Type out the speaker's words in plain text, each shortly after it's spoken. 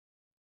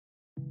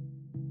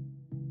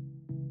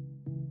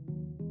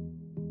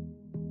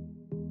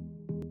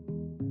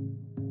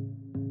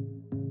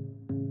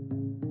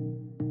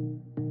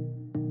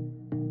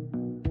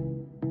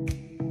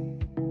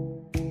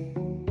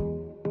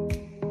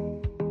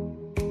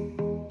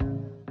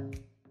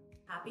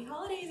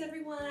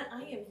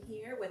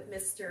with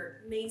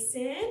Mr.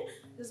 Mason,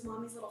 who's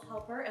Mommy's little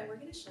helper, and we're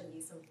going to show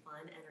you some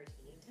fun,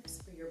 entertaining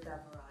tips for your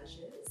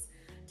beverages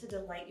to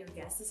delight your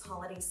guests this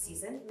holiday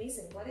season.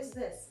 Mason, what is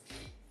this?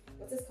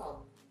 What's this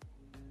called?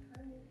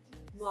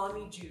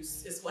 Mommy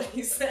juice is what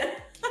he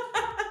said.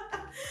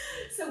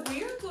 So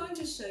we are going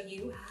to show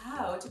you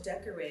how to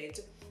decorate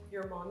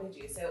your mommy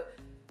juice. So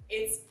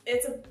it's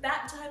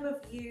that time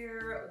of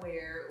year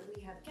where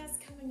we have guests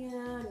coming in,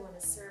 we want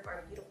to serve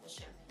our beautiful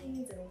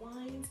champagnes and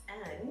wines,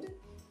 and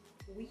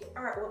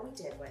what we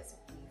did was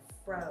we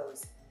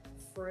froze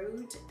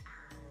fruit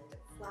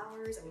and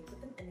flowers, and we put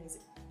them in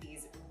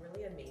these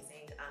really amazing,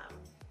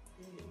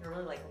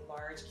 normally like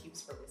large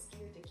cubes for whiskey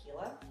or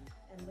tequila,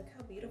 and look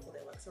how beautiful they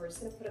look. So we're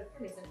just gonna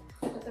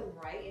put them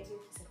right into your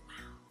piece of,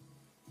 wow.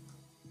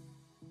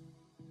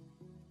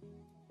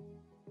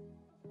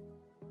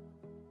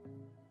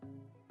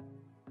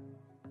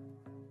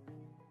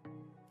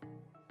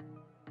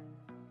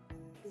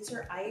 These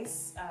are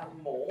ice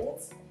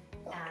molds,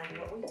 and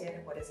what we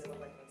did, what does it look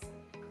like?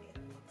 It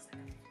looks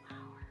like a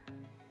flower.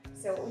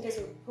 So what we did is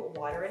we put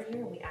water in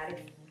here, and we added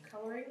food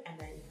coloring, and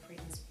then you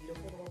create these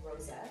beautiful little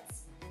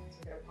rosettes. So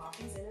we're gonna pop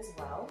these in as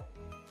well.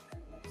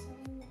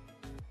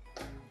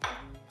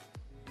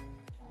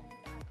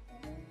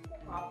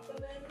 Pop them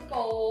in the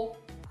bowl.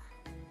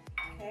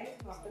 Okay,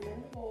 pop them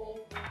in the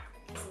bowl.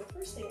 Okay, so the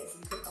first thing is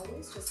you can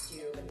always just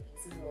do an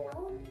easy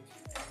roll.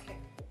 Okay.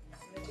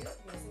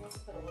 Mason wants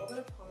to put a little bit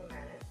of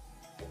pomegranate.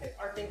 Look at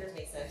our fingers,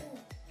 Mason.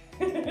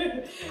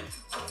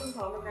 Put some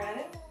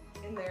pomegranate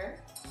in there.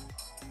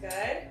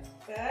 Good,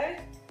 good,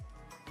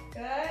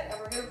 good. And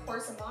we're gonna pour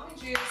some mommy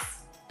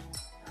juice.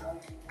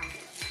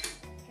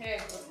 Okay,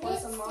 let's pour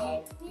some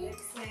mommy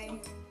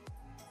mixing.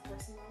 Pour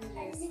some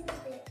mommy juice.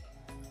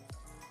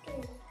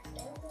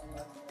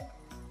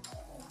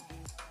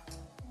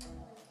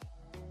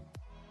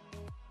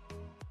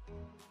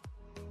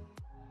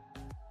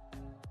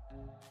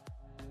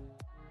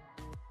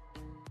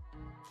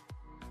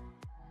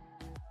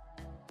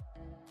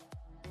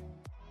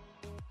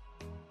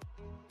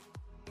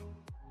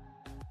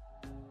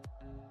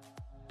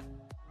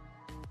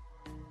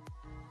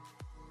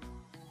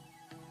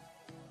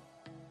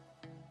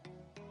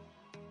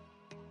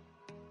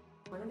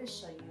 I wanted to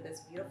show you this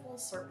beautiful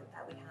assortment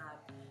that we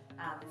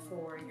have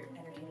for your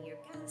entertaining your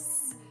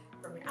guests,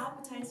 from your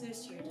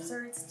appetizers to your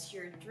desserts to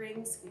your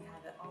drinks. We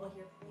have it all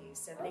here for you.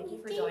 So thank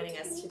you for joining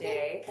us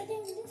today. Thank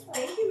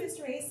you,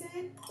 Mr.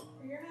 Mason,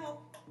 for your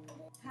help.